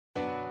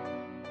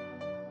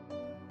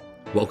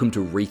Welcome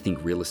to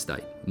Rethink Real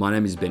Estate. My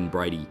name is Ben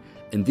Brady,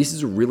 and this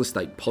is a real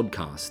estate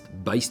podcast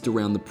based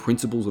around the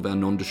principles of our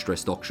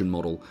non-distressed auction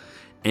model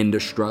and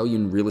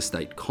Australian real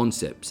estate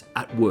concepts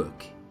at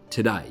work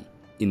today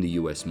in the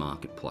US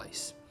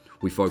marketplace.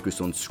 We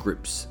focus on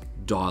scripts,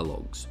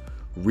 dialogues,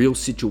 real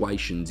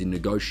situations in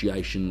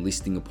negotiation,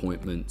 listing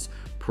appointments,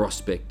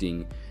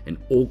 prospecting, and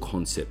all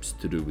concepts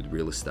to do with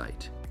real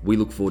estate. We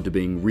look forward to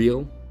being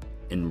real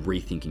and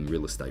rethinking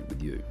real estate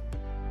with you.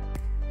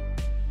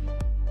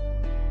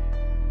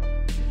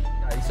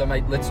 So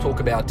mate, let's talk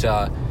about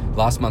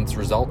last month's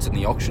results in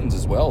the auctions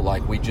as well.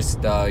 Like we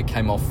just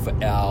came off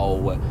our,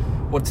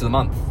 what's the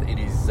month? It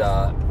is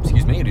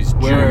June.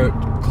 We're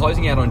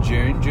closing out on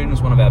June. June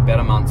was one of our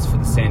better months for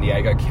the San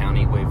Diego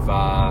County.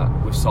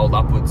 We've sold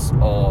upwards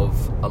of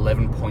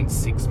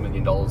 $11.6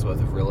 million worth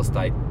of real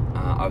estate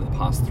over the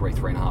past three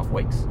and a half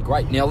weeks.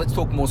 Great. Now let's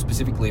talk more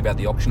specifically about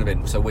the auction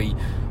event. So we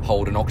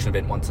hold an auction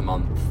event once a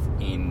month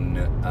in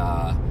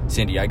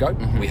San Diego.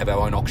 Mm-hmm. We have our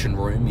own auction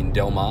room in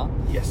Del Mar.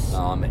 Yes.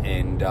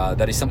 And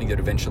that is something that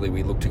eventually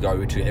we look to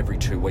go to every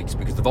 2 weeks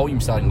because the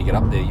volume's starting to get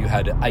up there. You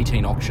had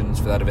 18 auctions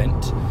for that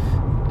event.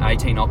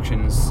 18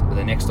 auctions.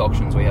 The next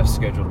auctions we have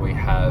scheduled, we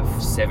have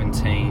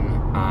 17,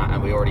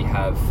 and we already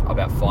have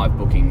about 5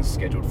 bookings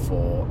scheduled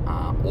for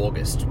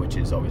August, which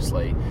is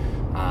obviously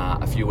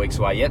a few weeks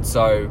away yet.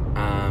 So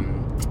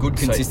good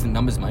consistent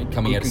numbers, mate,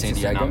 coming out of San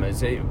Diego.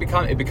 Numbers.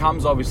 It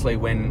becomes obviously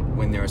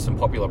when there are some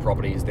popular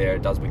properties there,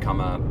 it does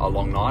become a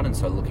long night, and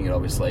so looking at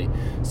obviously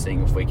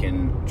seeing if we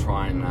can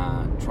try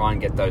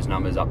and get those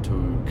numbers up to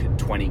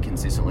 20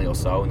 consistently or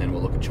so, and then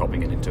we'll look at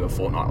chopping it into a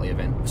fortnightly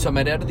event. So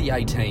mate, out of the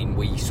 18,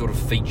 we sort of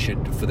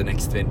featured for the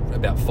next event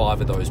about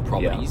 5 of those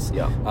properties,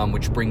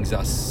 which brings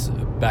us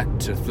back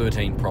to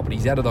 13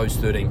 properties. Out of those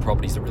 13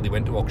 properties that really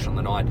went to auction on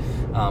the night,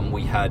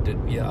 we had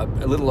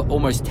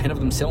almost 10 of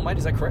them sell, mate.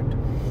 Is that correct?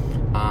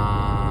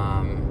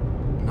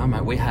 No,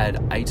 mate, we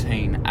had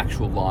 18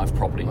 actual live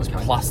properties,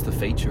 plus the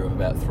feature of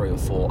about 3 or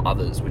 4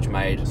 others, which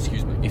made,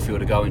 if you were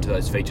to go into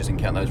those features and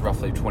count those,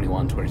 roughly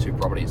 21, 22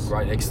 properties.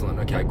 Great, excellent.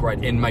 Okay,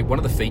 great. And mate, one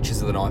of the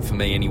features of the night for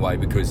me anyway,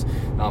 because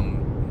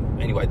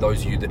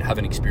those of you that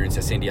haven't experienced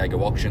our San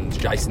Diego auctions,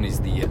 Jason is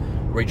the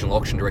regional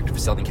auction director for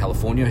Southern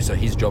California, so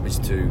his job is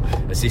to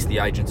assist the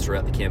agents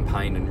throughout the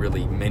campaign and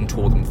really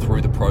mentor them through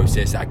the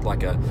process, act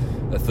like a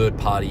third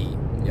party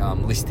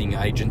listing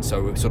agent,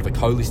 so sort of a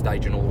co-list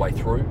agent all the way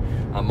through.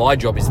 My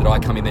job is that I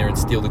come in there and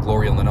steal the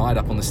glory on the night,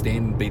 up on the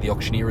stand and be the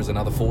auctioneer as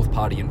another fourth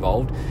party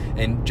involved.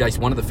 And Jace,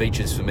 one of the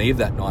features for me of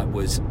that night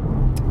was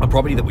a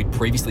property that we'd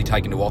previously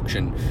taken to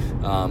auction,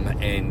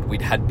 and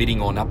we'd had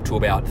bidding on up to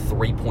about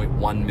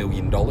 $3.1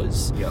 million,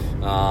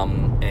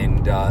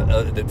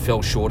 that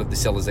fell short of the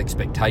seller's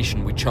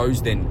expectation. We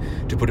chose then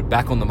to put it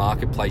back on the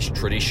marketplace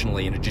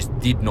traditionally, and it just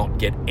did not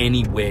get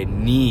anywhere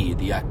near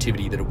the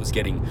activity that it was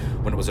getting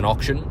when it was an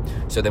auction.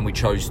 So then we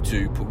chose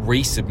to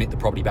resubmit the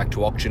property back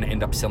to auction,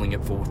 end up selling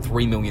it for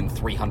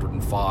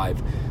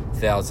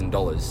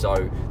 $3,305,000.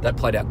 So that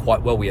played out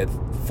quite well. We had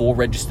 4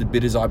 registered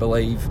bidders, I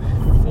believe.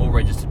 4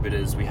 registered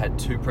bidders. We had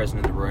 2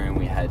 present in the room.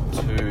 We had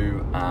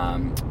 2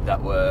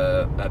 that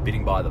were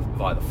bidding via the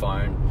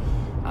phone.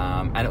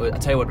 And I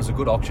tell you what, it was a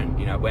good auction.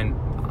 You know, when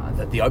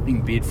the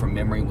opening bid from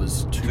memory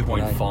was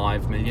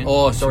 2.5 million.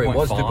 Oh, sorry, it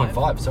was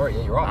 2.5. Sorry,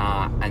 yeah, you're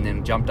right. And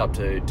then jumped up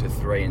to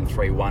 3 and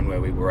 3.1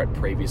 where we were at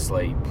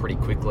previously pretty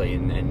quickly.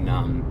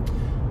 And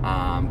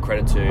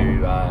credit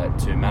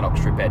to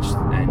Maddox Tripetch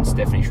and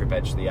Stephanie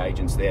Tripetch, the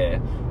agents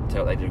there.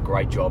 They did a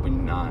great job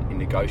in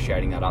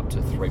negotiating that up to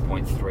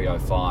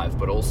 3.305,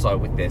 but also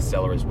with their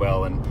seller as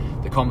well. And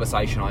the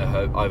conversation I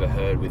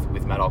overheard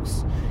with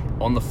Maddox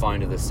on the phone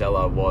to the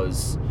seller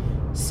was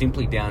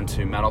simply down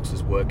to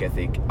Maddox's work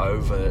ethic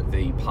over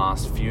the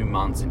past few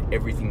months and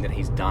everything that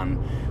he's done,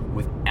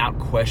 without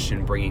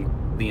question bringing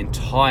the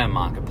entire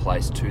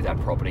marketplace to that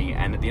property.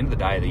 And at the end of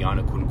the day, the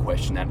owner couldn't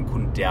question that and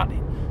couldn't doubt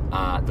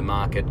the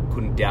market,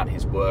 couldn't doubt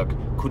his work,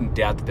 couldn't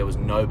doubt that there was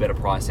no better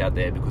price out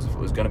there, because if it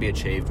was going to be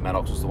achieved,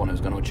 Maddox was the one who was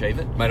going to achieve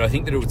it. Mate, I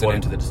think that it was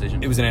into the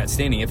decision. It was an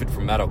outstanding effort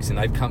from Maddox, and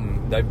they've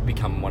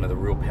become one of the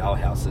real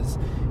powerhouses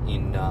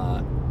in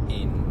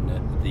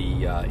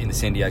the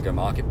San Diego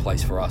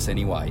marketplace for us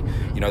anyway.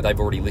 You know, they've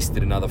already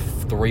listed another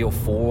 3 or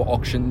 4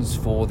 auctions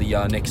for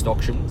the next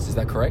auctions. Is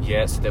that correct?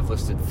 Yes, they've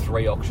listed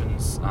 3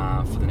 auctions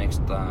for the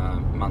next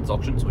month's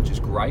auctions, which is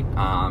great.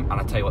 And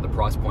I tell you what, the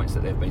price points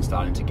that they've been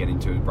starting to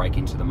break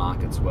into the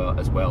markets are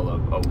well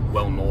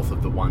north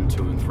of the $1, $2,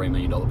 and $3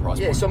 million price point.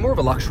 Yeah, so more of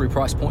a luxury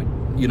price point.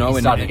 You know, it's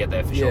starting to get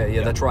there for sure.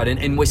 Yeah, that's right.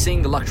 And we're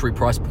seeing the luxury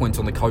price points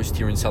on the coast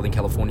here in Southern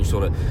California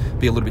sort of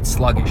be a little bit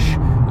sluggish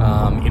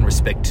in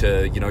respect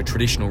to, you know,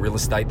 traditional real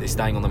estate. They're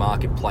staying on the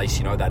marketplace,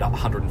 you know, that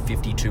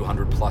 150,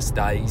 200 plus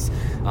days.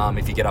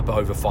 If you get up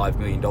over $5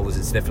 million,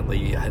 it's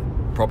definitely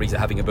properties are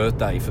having a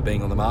birthday for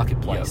being on the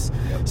marketplace.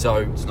 Yep. So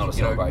it's not a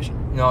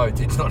celebration. No,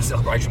 it's not a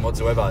celebration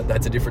whatsoever.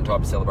 That's a different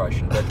type of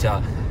celebration. But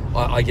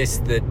I guess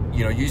that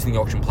using the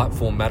auction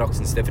platform, Maddox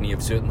and Stephanie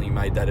have certainly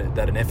made that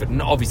an effort.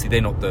 And obviously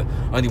they're not the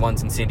only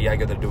ones in San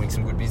Diego that are doing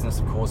some good business.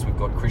 Of course, we've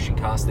got Christian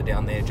Caster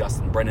down there,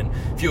 Justin Brennan,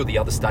 a few of the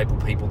other staple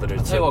people that are.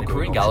 I'll tell you what,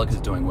 Corinne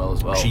Gallagher's doing well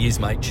as well. She is,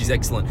 mate. She's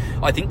excellent.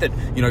 I think that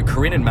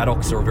Corinne and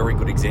Maddox are a very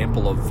good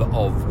example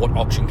of what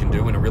auction can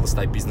do in a real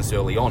estate business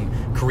early on.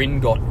 Corinne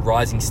got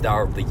Rising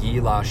Star of the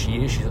Year last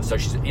year.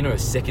 She's in her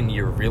second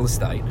year of real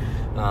estate,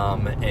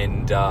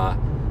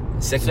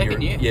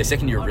 Second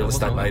year of real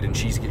estate, mate, and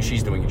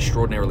she's doing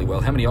extraordinarily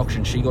well. How many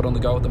auctions she got on the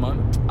go at the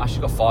moment? She's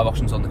got 5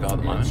 auctions on the go at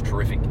the moment. That's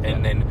terrific.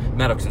 And then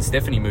Maddox and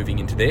Stephanie moving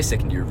into their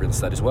second year of real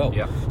estate as well.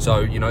 Yeah.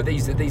 So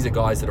these are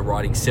guys that are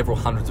writing several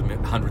hundreds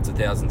of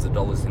thousands of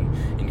dollars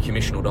in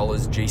commissional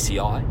dollars,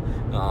 GCI,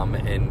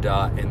 and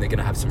they're going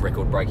to have some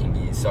record-breaking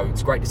years. So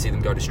it's great to see them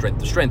go to strength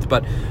to strength.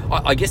 But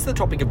I guess the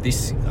topic of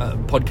this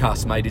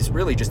podcast, mate, is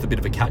really just a bit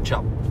of a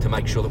catch-up to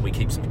make sure that we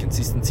keep some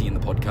consistency in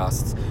the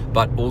podcasts,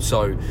 but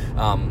also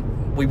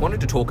we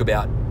wanted to talk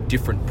about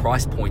different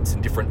price points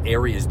and different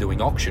areas doing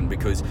auction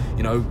because,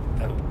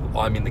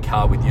 I'm in the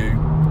car with you.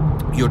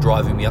 You're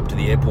driving me up to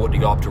the airport to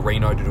go up to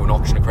Reno to do an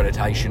auction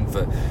accreditation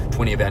for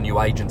 20 of our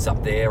new agents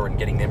up there and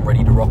getting them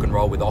ready to rock and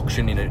roll with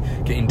auction in an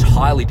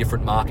entirely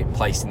different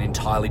marketplace, an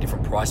entirely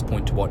different price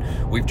point to what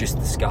we've just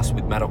discussed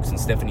with Maddox and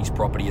Stephanie's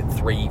property at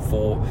 $3,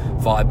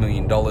 $4, $5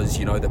 million,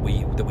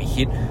 that we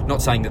hit.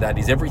 Not saying that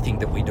is everything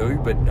that we do,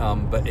 but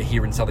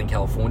here in Southern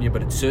California,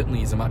 but it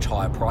certainly is a much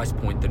higher price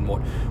point than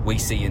what we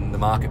see in the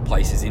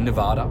marketplaces in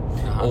Nevada.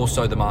 Uh-huh.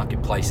 Also the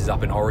marketplaces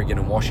up in Oregon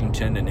and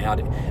Washington and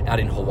out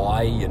in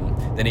Hawaii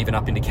and then even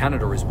up into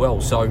Canada as well.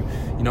 So,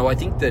 I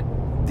think that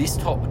this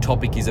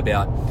topic is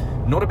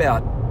not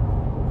about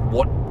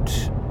what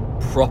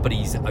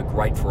properties are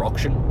great for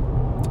auction,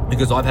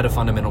 because I've had a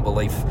fundamental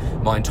belief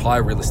my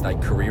entire real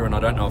estate career, and I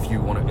don't know if you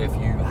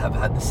have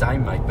had the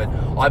same, mate, but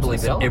I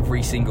believe that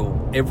every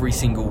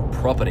single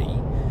property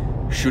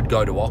should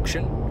go to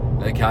auction,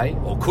 okay,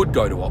 or could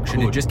go to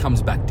auction. It just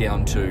comes back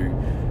down to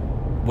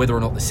whether or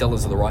not the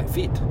sellers are the right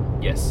fit.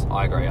 Yes,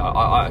 I agree.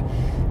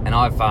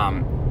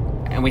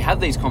 And we have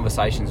these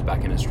conversations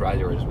back in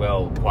Australia as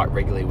well quite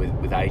regularly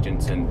with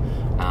agents, and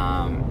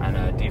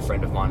a dear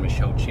friend of mine,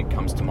 Michelle Chick,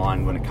 comes to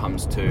mind when it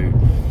comes to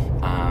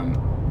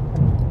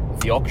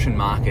the auction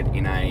market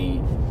in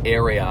a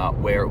area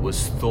where it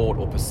was thought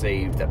or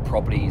perceived that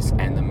properties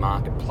and the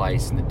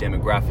marketplace and the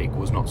demographic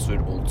was not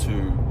suitable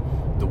to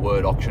the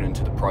word auction and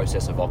to the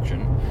process of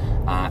auction,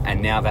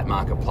 and now that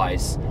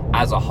marketplace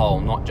as a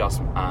whole, not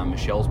just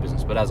Michelle's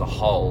business, but as a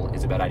whole,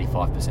 is about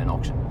 85%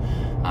 auction,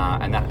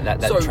 and that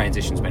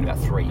transition's been about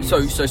 3 years.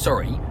 So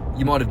sorry,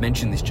 you might have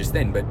mentioned this just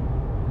then, but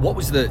what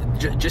was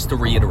just to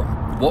reiterate,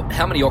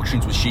 how many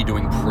auctions was she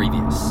doing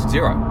previous?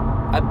 0.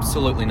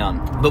 Absolutely none.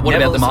 But what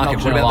about the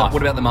market?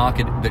 What about the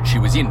market that she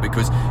was in?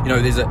 Because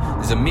there's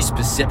a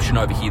misperception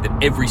over here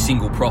that every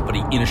single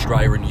property in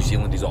Australia and New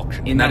Zealand is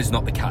auctioned, and that is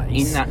not the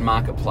case. In that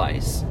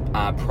marketplace,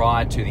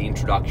 prior to the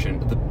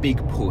introduction, the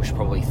big push,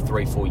 probably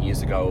 3-4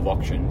 years ago, of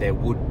auction, there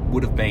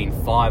would have been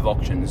 5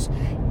 auctions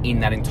in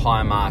that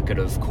entire market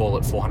of, call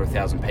it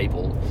 400,000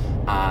 people.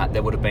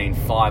 There would have been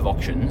 5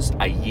 auctions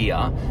a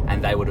year,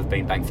 and they would have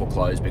been bang for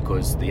close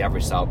because the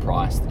average sale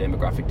price, the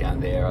demographic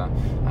down there,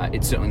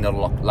 it's certainly not a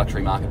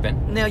luxury market,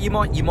 Ben. Now you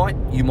might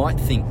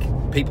think,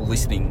 people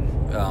listening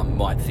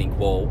might think,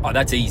 well,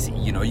 that's easy.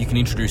 You can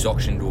introduce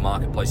auction to a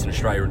marketplace in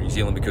Australia and New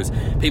Zealand because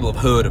people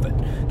have heard of it.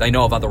 They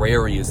know of other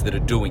areas that are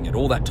doing it,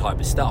 all that type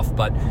of stuff.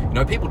 But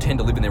people tend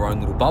to live in their own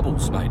little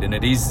bubbles, mate, and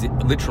it is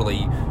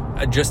literally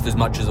just as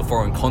much as a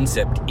foreign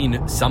concept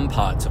in some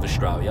parts of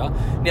Australia.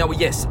 Now,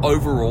 yes,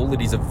 overall,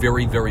 it is a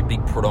very, very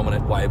big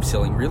predominant way of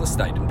selling real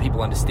estate, and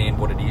people understand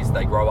what it is.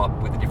 They grow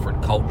up with a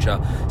different culture,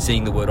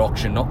 seeing the word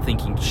auction, not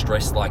thinking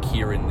distress like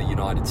here in the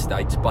United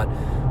States, but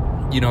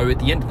at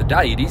the end of the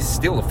day, it is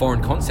still a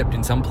foreign concept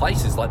in some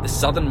places, like the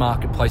southern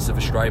marketplace of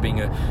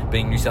Australia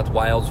being New South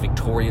Wales,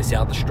 Victoria,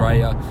 South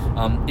Australia.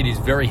 It is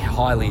very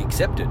highly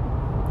accepted.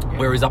 Yeah.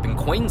 Whereas up in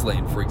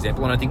Queensland, for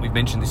example, and I think we've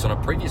mentioned this on a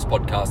previous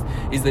podcast,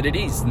 is that it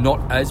is not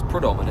as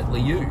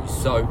predominantly used.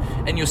 So,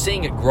 and you're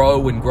seeing it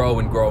grow and grow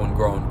and grow and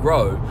grow and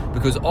grow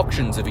because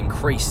auctions have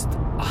increased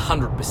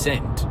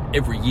 100%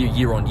 every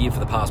year on year for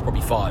the past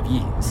probably 5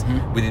 years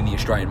within the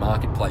Australian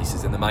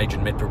marketplaces and the major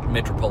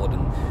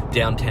metropolitan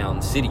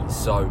downtown cities.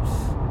 So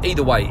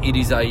either way, it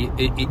is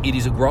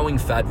a growing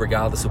fad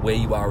regardless of where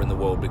you are in the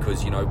world,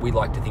 because we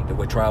like to think that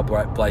we're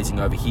trailblazing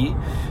over here.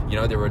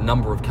 There are a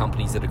number of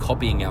companies that are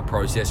copying our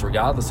process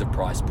regardless of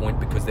price point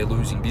because they're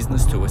losing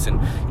business to us, and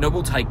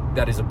we'll take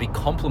that as a big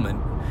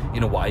compliment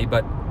in a way,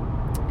 but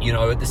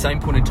at the same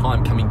point in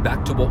time, coming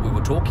back to what we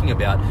were talking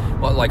about,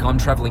 like I'm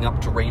traveling up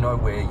to Reno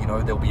where,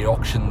 there'll be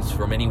auctions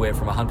from anywhere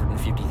from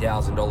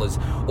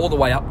 $150,000 all the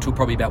way up to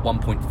probably about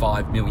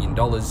 $1.5 million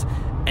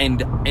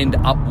and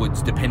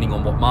upwards depending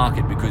on what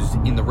market, because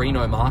in the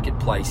Reno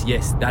marketplace,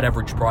 yes, that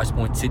average price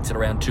point sits at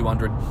around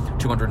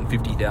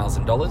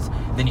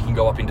 $250,000. Then you can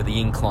go up into the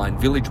Incline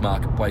Village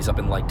marketplace up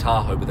in Lake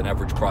Tahoe with an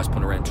average price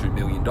point around $2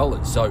 million.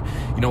 So,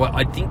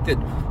 I think that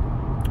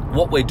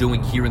what we're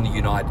doing here in the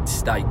United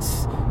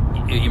States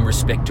in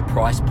respect to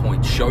price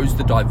points shows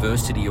the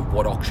diversity of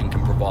what auction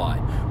can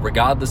provide,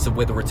 regardless of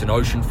whether it's an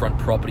oceanfront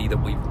property that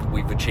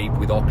we've achieved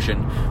with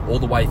auction, all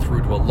the way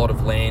through to a lot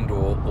of land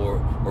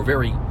or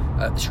very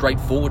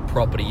straightforward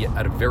property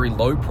at a very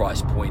low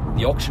price point.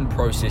 The auction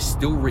process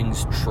still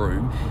rings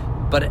true,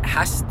 but it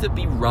has to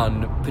be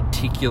run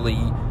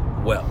particularly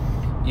well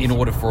in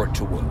order for it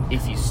to work.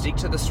 If you stick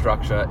to the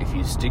structure, if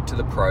you stick to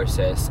the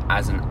process,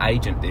 as an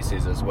agent this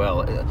is as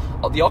well.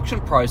 The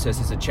auction process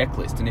is a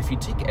checklist, and if you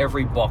tick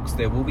every box,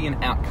 there will be an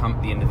outcome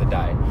at the end of the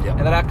day. Yep.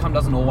 And that outcome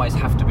doesn't always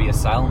have to be a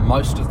sale.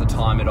 Most of the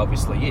time it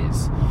obviously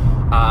is.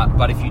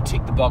 But if you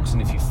tick the box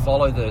and if you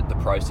follow the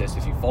process,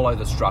 if you follow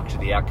the structure,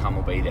 the outcome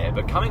will be there.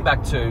 But coming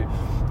back to,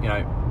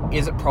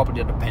 is it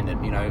property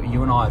dependent?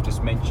 You and I have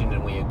just mentioned,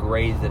 and we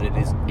agree that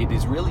it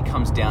is really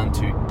comes down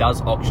to,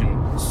 does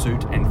auction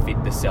suit and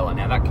fit the seller?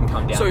 Now that can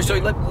come down So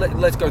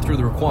let's go through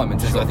the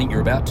requirements, as I think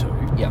you're about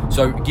to. Yeah.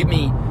 So give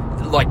me,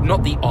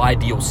 not the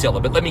ideal seller,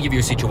 but let me give you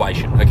a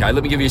situation, okay?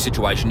 Let me give you a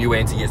situation. You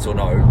answer yes or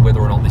no, whether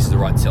or not this is the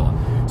right seller.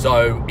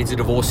 So it's a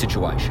divorce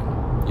situation.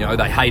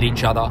 They hate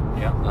each other.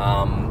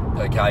 Yeah.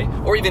 Okay.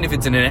 Or even if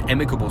it's an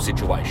amicable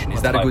situation.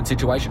 Is that a good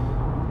situation?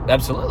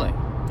 Absolutely.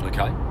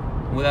 Okay.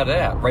 Without a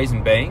doubt.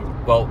 Reason being,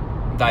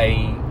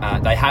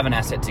 they have an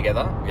asset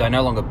together. Yep. They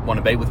no longer want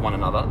to be with one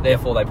another.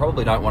 Therefore, they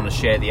probably don't want to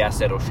share the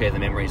asset or share the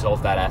memories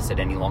of that asset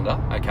any longer.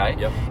 Okay.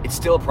 Yep. It's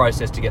still a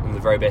process to get them the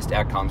very best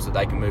outcomes so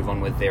they can move on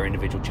with their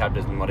individual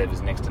chapters and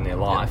whatever's next in their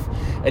life.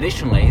 Yep.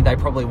 Additionally, they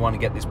probably want to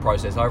get this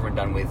process over and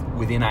done with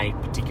within a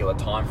particular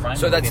time frame.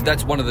 So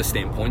that's one of the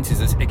standpoints, is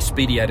this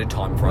expedited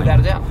time frame. Without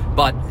a doubt.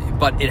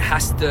 But it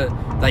has to.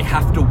 They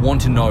have to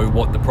want to know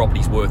what the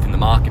property's worth in the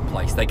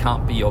marketplace. They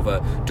can't be of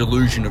a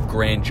delusion of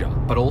grandeur.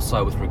 But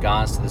also, with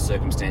regards to the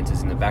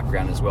circumstances in the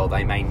background as well,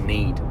 they may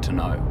need to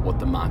know what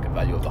the market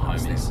value of the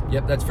home is.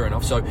 Yep, that's fair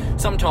enough. So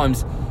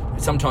sometimes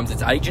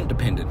it's agent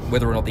dependent,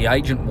 whether or not the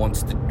agent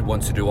wants to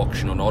do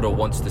auction or not, or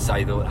wants to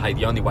say that, hey,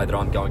 the only way that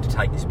I'm going to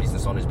take this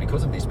business on is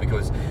because of this,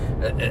 because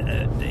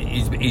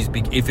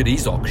if it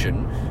is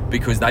auction,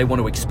 because they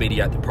want to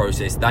expedite the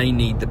process, they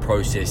need the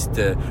process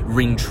to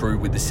ring true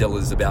with the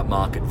sellers about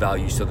market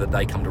value so that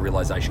they come to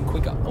realisation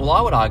quicker. Well,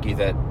 I would argue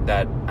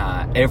that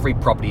every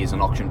property is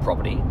an auction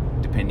property,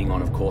 depending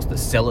on, of course, the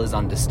seller's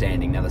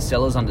understanding. Now, the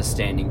seller's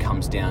understanding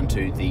comes down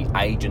to the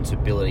agent's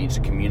ability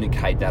to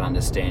communicate that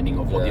understanding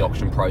of what the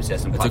auction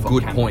process and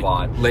platform can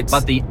provide.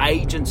 But the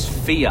agent's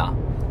fear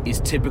is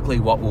typically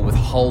what will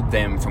withhold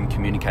them from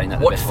communicating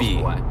that the best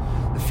possible way.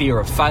 The fear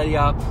of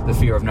failure, the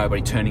fear of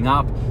nobody turning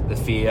up, the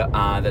fear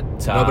that...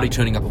 nobody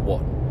turning up of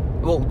what?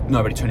 Well,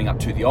 nobody turning up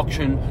to the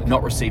auction,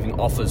 not receiving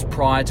offers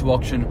prior to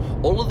auction.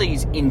 All of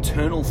these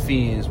internal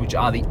fears, which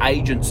are the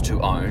agents to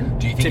own,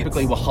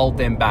 typically will hold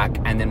them back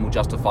and then will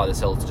justify the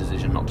seller's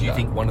decision not to. Do you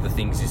think one of the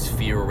things is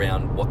fear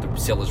around what the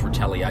seller's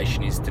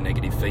retaliation is to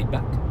negative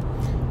feedback?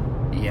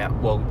 Yeah,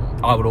 well,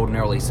 I would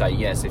ordinarily say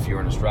yes if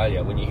you're in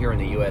Australia. When you're here in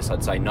the US,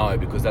 I'd say no,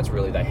 because that's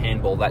really, they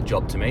handball that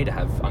job to me to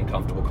have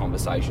uncomfortable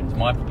conversations.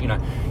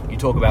 You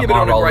talk about but my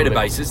on role a greater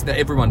basis, that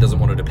everyone doesn't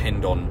want to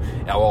depend on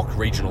our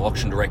regional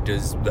auction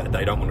directors.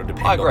 They don't want to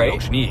depend on the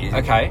auctioneers.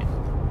 Okay.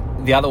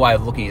 The other way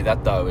of looking at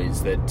that, though,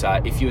 is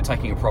that if you were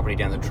taking a property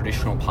down the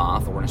traditional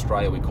path, or in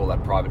Australia we call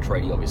that private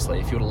treaty, obviously,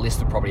 if you were to list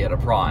the property at a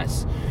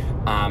price,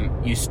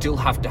 you still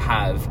have to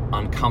have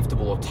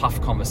uncomfortable or tough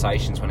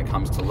conversations when it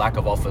comes to lack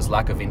of offers,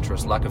 lack of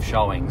interest, lack of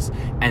showings,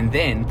 and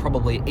then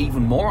probably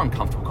even more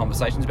uncomfortable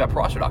conversations about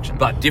price reduction.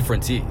 But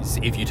difference is,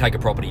 if you take a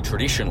property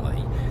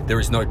traditionally, there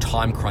is no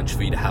time crunch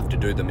for you to have to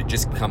do them. It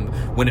just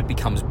when it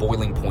becomes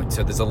boiling point.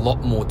 So there's a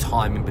lot more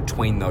time in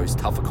between those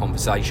tougher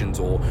conversations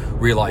or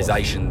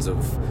realizations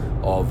of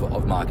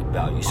market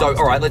value. So,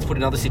 all right, let's put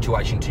another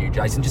situation to you,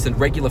 Jason. Just a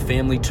regular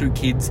family, 2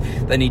 kids.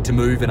 They need to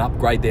move and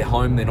upgrade their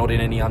home. They're not in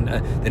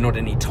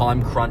any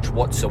time crunch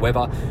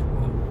whatsoever.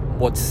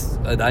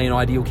 Are they an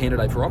ideal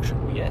candidate for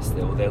auction? Yes,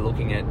 they're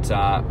looking at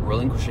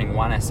relinquishing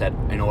one asset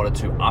in order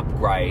to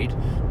upgrade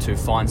to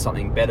find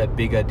something better,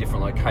 bigger,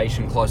 different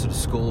location, closer to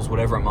schools,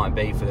 whatever it might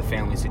be for the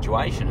family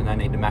situation, and they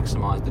need to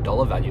maximise the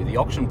dollar value. The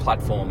auction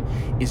platform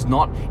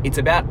it's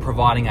about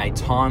providing a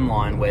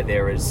timeline where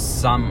there is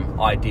some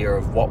idea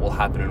of what will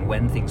happen and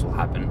when things will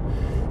happen.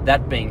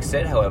 That being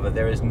said, however,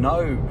 there is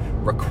no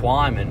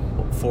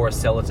requirement for a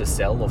seller to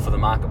sell or for the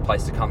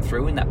marketplace to come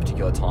through in that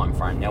particular time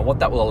frame. Now, what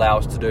that will allow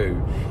us to do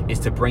is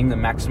to bring the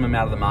maximum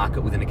out of the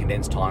market within a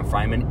condensed time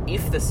frame, and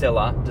if the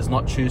seller does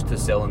not choose to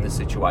sell in this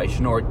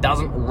situation, or it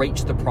doesn't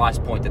reach the price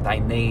point that they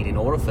need in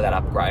order for that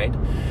upgrade,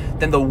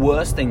 then the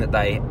worst thing that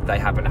they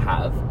happen to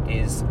have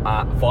is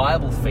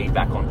viable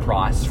feedback on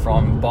price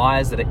from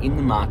buyers that are in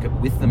the market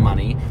with the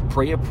money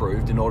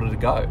pre-approved in order to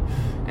go.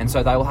 And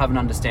so they will have an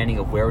understanding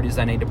of where it is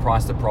they need to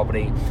price the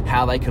property,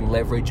 how they can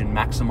leverage and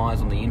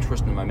maximise on the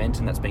interest and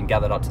momentum that's been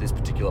gathered up to this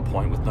particular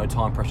point with no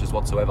time pressures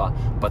whatsoever,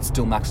 but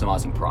still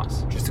maximising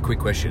price. Just a quick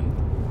question.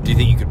 Do you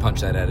think you could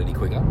punch that out any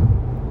quicker?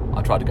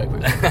 I tried to go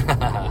quicker.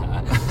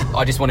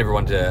 I just want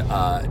everyone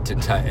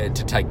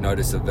to take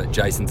notice of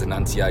Jason's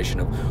enunciation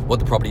of what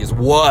the property is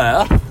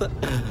worth.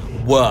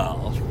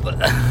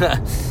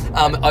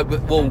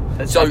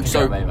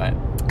 Mate.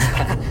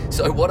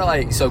 So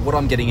what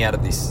I'm getting out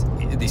of this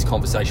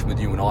conversation with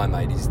you and I,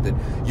 mate, is that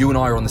you and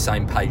I are on the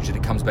same page, that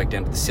it comes back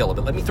down to the seller.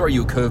 But let me throw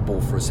you a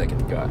curveball for a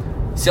second. Go.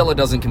 Seller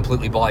doesn't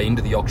completely buy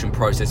into the auction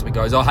process, but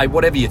goes, oh, hey,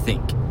 whatever you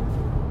think.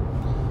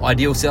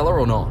 Ideal seller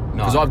or not? No.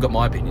 Because I've got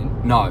my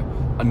opinion. No.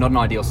 Not an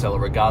ideal seller,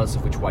 regardless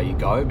of which way you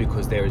go,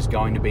 because there is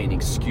going to be an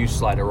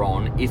excuse later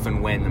on if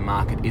and when the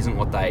market isn't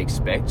what they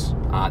expect.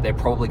 They're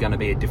probably going to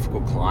be a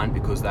difficult client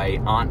because they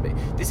aren't.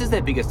 This is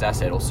their biggest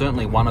asset, or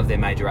certainly one of their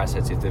major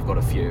assets if they've got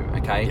a few,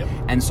 okay? Yep.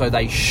 And so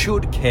they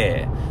should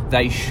care.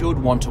 They should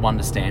want to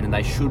understand, and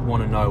they should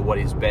want to know what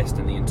is best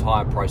in the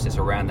entire process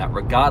around that,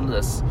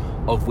 regardless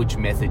of which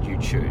method you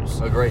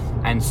choose. Agreed.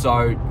 And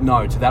so,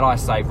 no, to that I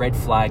say red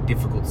flag,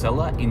 difficult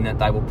seller, in that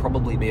they will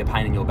probably be a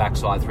pain in your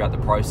backside throughout the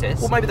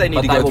process. Well, maybe they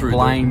need to go through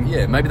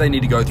maybe they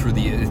need to go through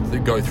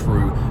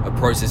a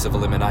process of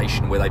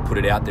elimination where they put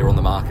it out there on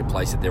the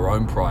marketplace at their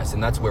own price.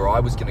 And that's where I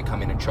was going to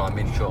come in and chime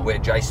in. Sure. Where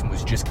Jason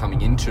was just coming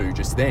into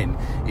just then,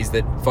 is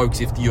that, folks,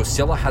 if your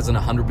seller hasn't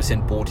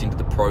 100% bought into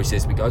the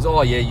process, but goes,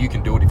 oh yeah, you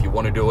can do it if you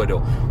want to do it, or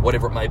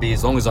whatever it may be,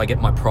 as long as I get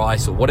my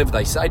price, or whatever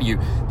they say to you,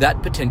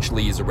 that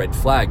potentially is a red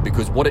flag,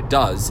 because what it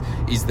does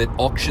is that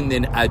auction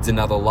then adds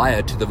another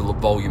layer to the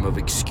volume of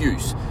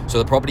excuse. So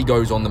the property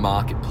goes on the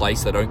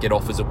marketplace, they don't get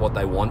offers at what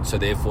they want, so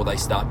therefore they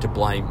start to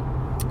blame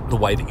the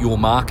way that you're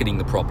marketing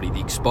the property, the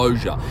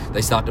exposure.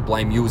 They start to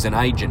blame you as an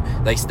agent.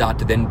 They start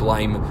to then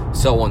blame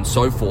so on and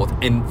so forth.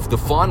 And the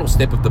final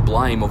step of the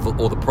blame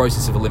or the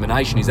process of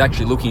elimination is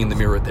actually looking in the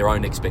mirror at their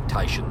own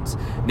expectations.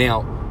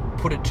 Now,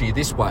 put it to you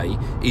this way,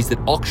 is that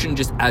auction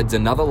just adds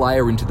another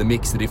layer into the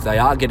mix, that if they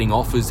are getting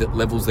offers at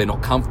levels they're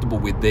not comfortable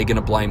with, they're going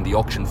to blame the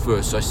auction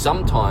first. So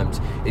sometimes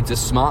it's a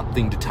smart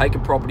thing to take a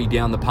property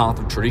down the path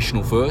of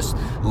traditional first,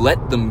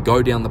 let them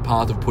go down the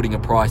path of putting a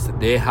price that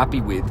they're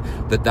happy with,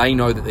 that they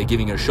know that they're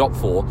giving it a shot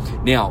for.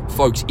 Now,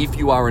 folks, if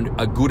you are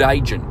a good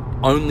agent,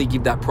 only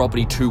give that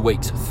property 2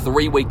 weeks,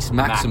 3 weeks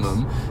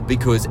maximum,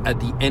 because at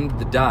the end of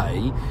the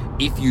day,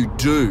 if you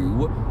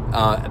do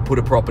put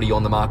a property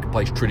on the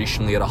marketplace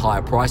traditionally at a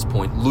higher price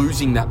point,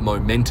 losing that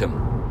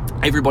momentum.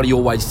 Everybody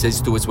always says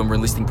to us when we're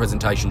in listing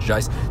presentations,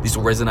 Jace, this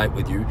will resonate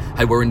with you,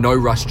 hey, we're in no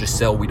rush to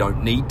sell, we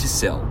don't need to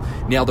sell.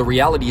 Now, the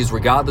reality is,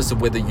 regardless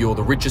of whether you're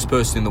the richest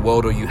person in the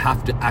world or you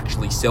have to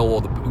actually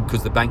sell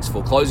because the bank's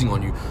foreclosing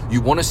on you, you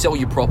want to sell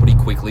your property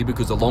quickly,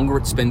 because the longer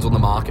it spends on the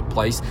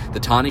marketplace, the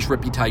tarnished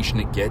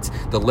reputation it gets,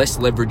 the less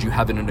leverage you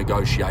have in a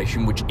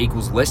negotiation, which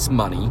equals less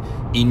money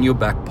in your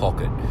back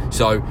pocket.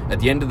 So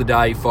at the end of the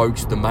day,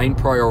 folks, the main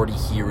priority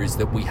here is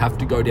that we have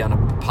to go down a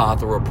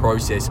path or a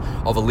process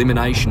of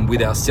elimination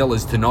with our sellers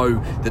to know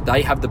that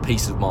they have the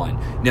peace of mind.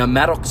 Now,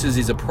 Maddox's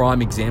is a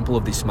prime example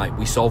of this, mate.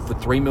 We sold for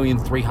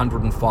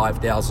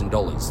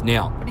 $3,305,000.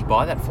 Now, What did he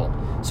buy that for?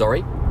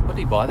 Sorry? What did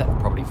he buy that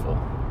property for?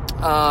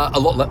 A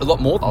lot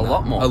more than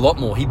that. A lot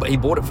more. He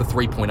bought it for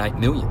 $3.8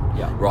 million.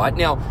 Yeah. Right?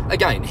 Now,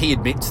 again, he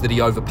admits that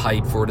he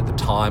overpaid for it at the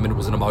time and it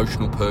was an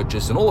emotional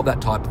purchase and all of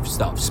that type of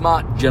stuff.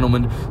 Smart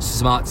gentleman,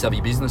 smart,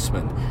 savvy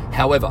businessman.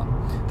 However,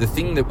 the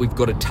thing that we've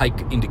got to take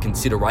into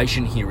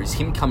consideration here is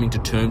him coming to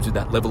terms with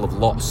that level of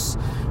loss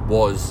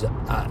was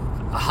a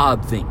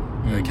hard thing.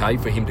 Okay,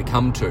 for him to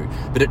come to,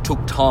 but it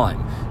took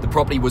time. The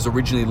property was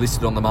originally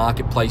listed on the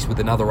marketplace with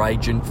another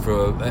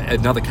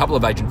couple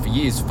of agents for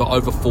years for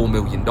over $4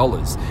 million.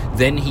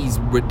 Then he's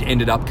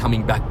ended up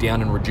coming back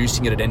down and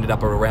reducing it. It ended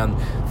up around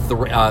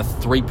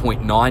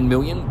 $3.9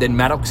 million. Then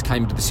Maddox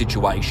came to the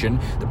situation.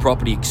 The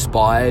property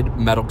expired.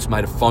 Maddox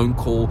made a phone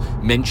call,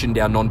 mentioned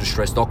our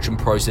non-distressed auction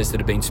process that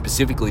had been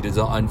specifically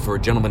designed for a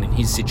gentleman in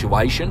his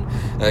situation.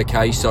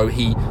 Okay, so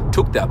he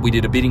took that. We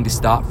did a bidding to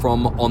start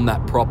from on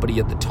that property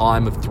at the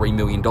time of $3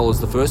 million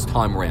the first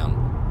time round.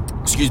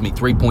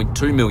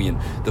 $3.2 million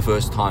the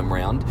first time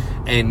round,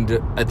 and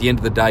at the end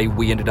of the day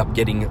we ended up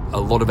getting a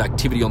lot of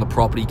activity on the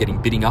property,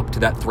 bidding up to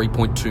that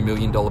 $3.2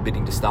 million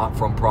bidding to start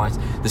from price.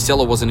 The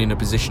seller wasn't in a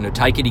position to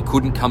take it. He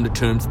couldn't come to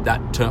terms at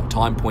that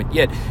time point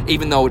yet,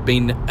 even though it'd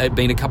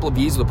been a couple of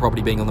years of the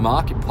property being on the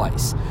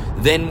marketplace.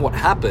 Then what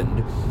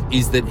happened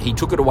is that he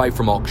took it away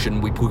from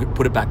auction. We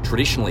put it back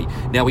traditionally.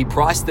 Now, he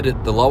priced it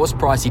at the lowest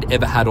price he'd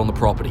ever had on the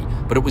property,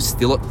 but it was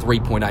still at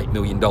 $3.8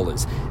 million,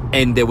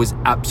 and there was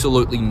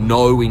absolutely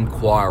no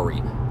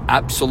inquiry,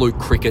 absolute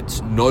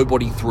crickets,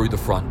 nobody through the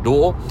front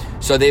door.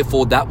 So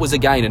therefore, that was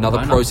again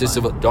another process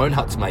of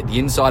donuts, mate. The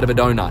inside of a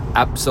donut,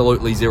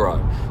 absolutely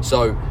zero.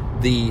 So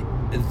the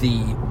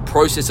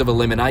process of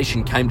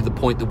elimination came to the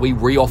point that we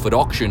re-offered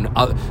auction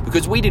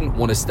because we didn't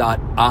want to start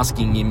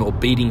asking him or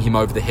beating him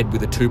over the head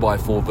with a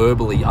 2x4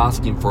 verbally,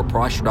 asking for a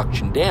price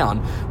reduction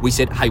down. We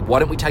said, hey, why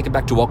don't we take it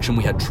back to auction?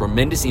 We had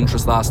tremendous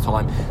interest last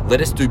time.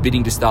 Let us do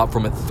bidding to start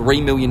from at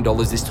 $3 million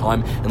this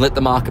time and let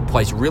the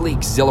marketplace really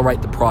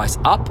accelerate the price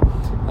up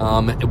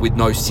with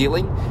no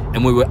ceiling.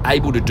 And we were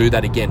able to do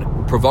that again.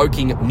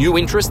 provoking new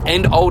interest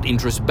and old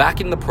interest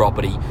back in the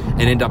property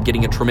and end up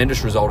getting a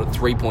tremendous result at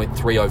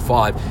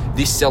 3.305.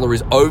 This seller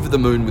is over the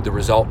moon with the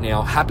result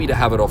now, happy to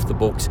have it off the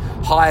books.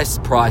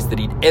 Highest price that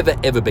he'd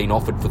ever been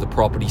offered for the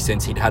property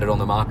since he'd had it on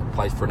the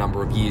marketplace for a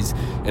number of years,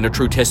 and a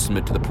true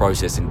testament to the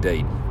process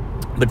indeed.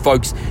 But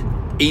folks,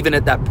 even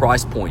at that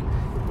price point,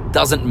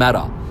 doesn't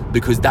matter,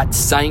 because that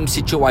same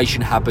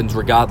situation happens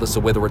regardless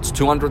of whether it's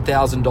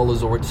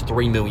 $200,000 or it's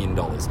 $3 million.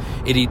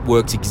 It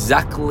works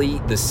exactly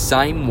the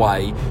same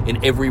way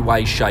in every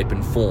way, shape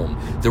and form.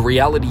 The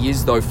reality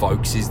is though,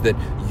 folks, is that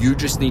you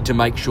just need to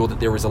make sure that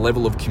there is a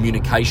level of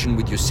communication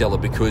with your seller,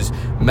 because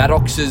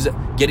Maddox's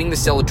getting the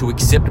seller to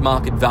accept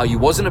market value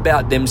wasn't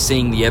about them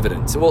seeing the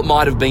evidence. Well, it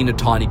might have been a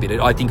tiny bit.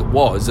 I think it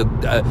was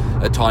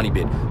a tiny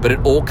bit, but it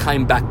all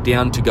came back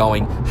down to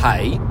going,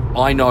 hey,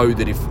 I know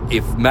that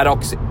if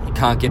Maddox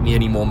can't get me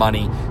any more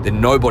money,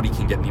 then nobody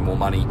can get me more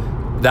money.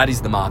 That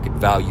is the market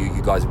value.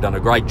 You guys have done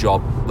a great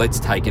job. Let's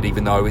take it,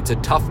 even though it's a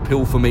tough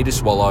pill for me to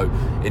swallow.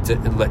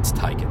 Let's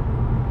take it.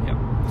 Yep.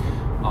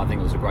 I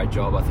think it was a great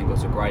job. I think it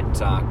was a great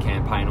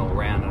campaign all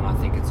around, and I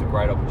think it's a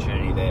great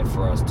opportunity there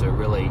for us to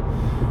really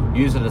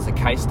use it as a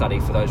case study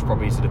for those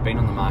properties that have been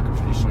on the market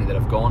traditionally, that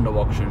have gone to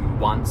auction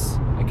once.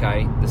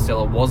 Okay, the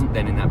seller wasn't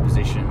then in that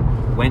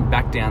position, went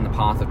back down the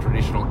path of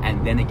traditional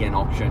and then again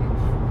auction.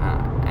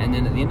 And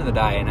then at the end of the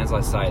day, and as I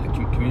say, the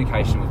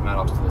communication with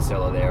Maddox to the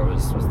seller there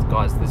was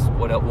guys,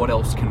 what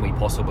else can we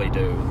possibly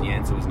do? And the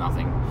answer was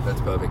nothing. That's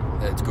perfect.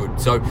 That's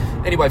good. So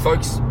anyway,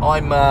 folks,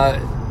 I'm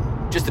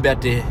just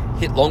about to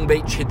hit Long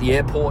Beach, hit the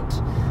airport.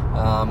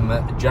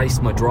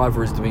 Jace, my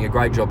driver, is doing a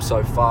great job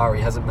so far.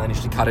 He hasn't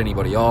managed to cut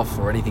anybody off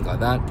or anything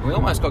like that. We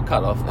almost got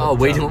cut off. Oh,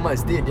 we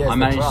almost did, yes. I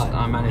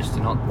managed to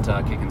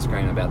not kick and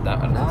scream about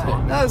that at the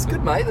time. No, that's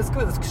good, mate. That's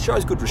good. That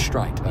shows good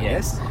restraint, I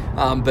guess.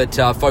 But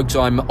folks,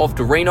 I'm off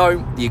to Reno.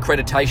 The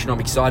accreditation, I'm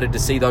excited to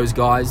see those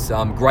guys.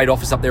 Great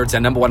office up there. It's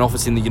our number 1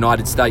 office in the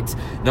United States.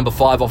 Number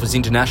 5 office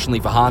internationally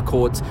for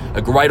Harcourts.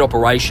 A great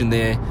operation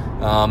there.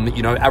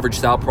 Average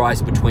sale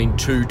price between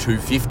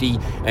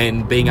 $250,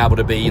 and being able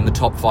to be in the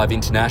top 5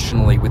 internationally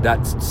with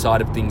that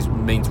side of things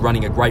means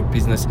running a great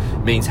business,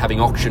 means having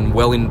auction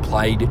well in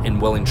played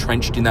and well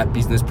entrenched in that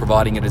business,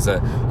 providing it as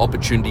an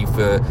opportunity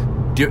for a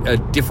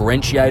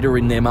differentiator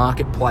in their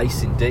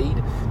marketplace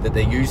indeed that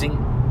they're using.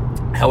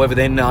 However,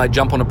 then I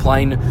jump on a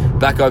plane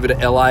back over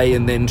to LA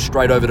and then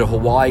straight over to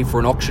Hawaii for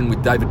an auction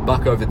with David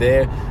Buck over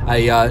there.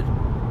 A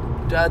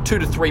 $2 to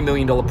 $3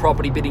 million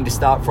property, bidding to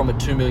start from at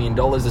 $2 million.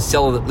 A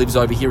seller that lives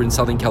over here in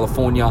Southern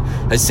California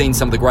has seen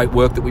some of the great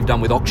work that we've done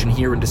with auction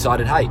here and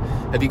decided, hey,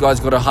 have you guys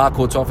got a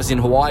Harcourts office in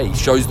Hawaii?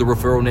 Shows the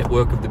referral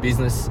network of the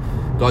business.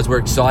 Guys, we're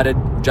excited.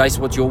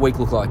 Jason, what's your week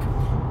look like?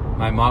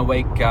 My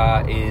week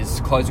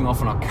is closing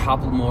off on a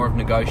couple more of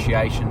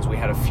negotiations. We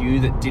had a few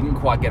that didn't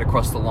quite get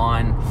across the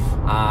line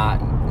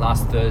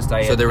last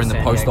Thursday. So they're in the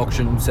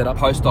post-auction setup?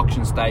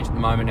 Post-auction stage at the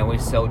moment, and we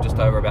sell just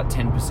over about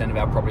 10% of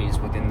our properties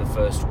within the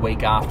first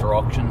week after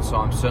auction. So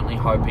I'm certainly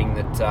hoping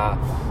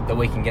that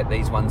we can get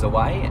these ones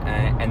away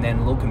and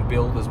then look and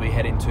build as we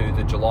head into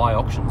the July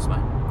auctions,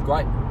 mate.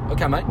 Great.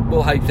 Okay, mate.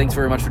 Well, hey, thanks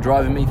very much for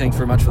driving me. Thanks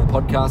very much for the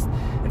podcast.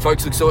 And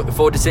folks, look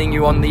forward to seeing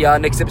you on the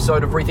next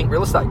episode of Rethink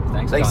Real Estate.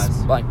 Thanks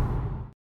guys. Bye.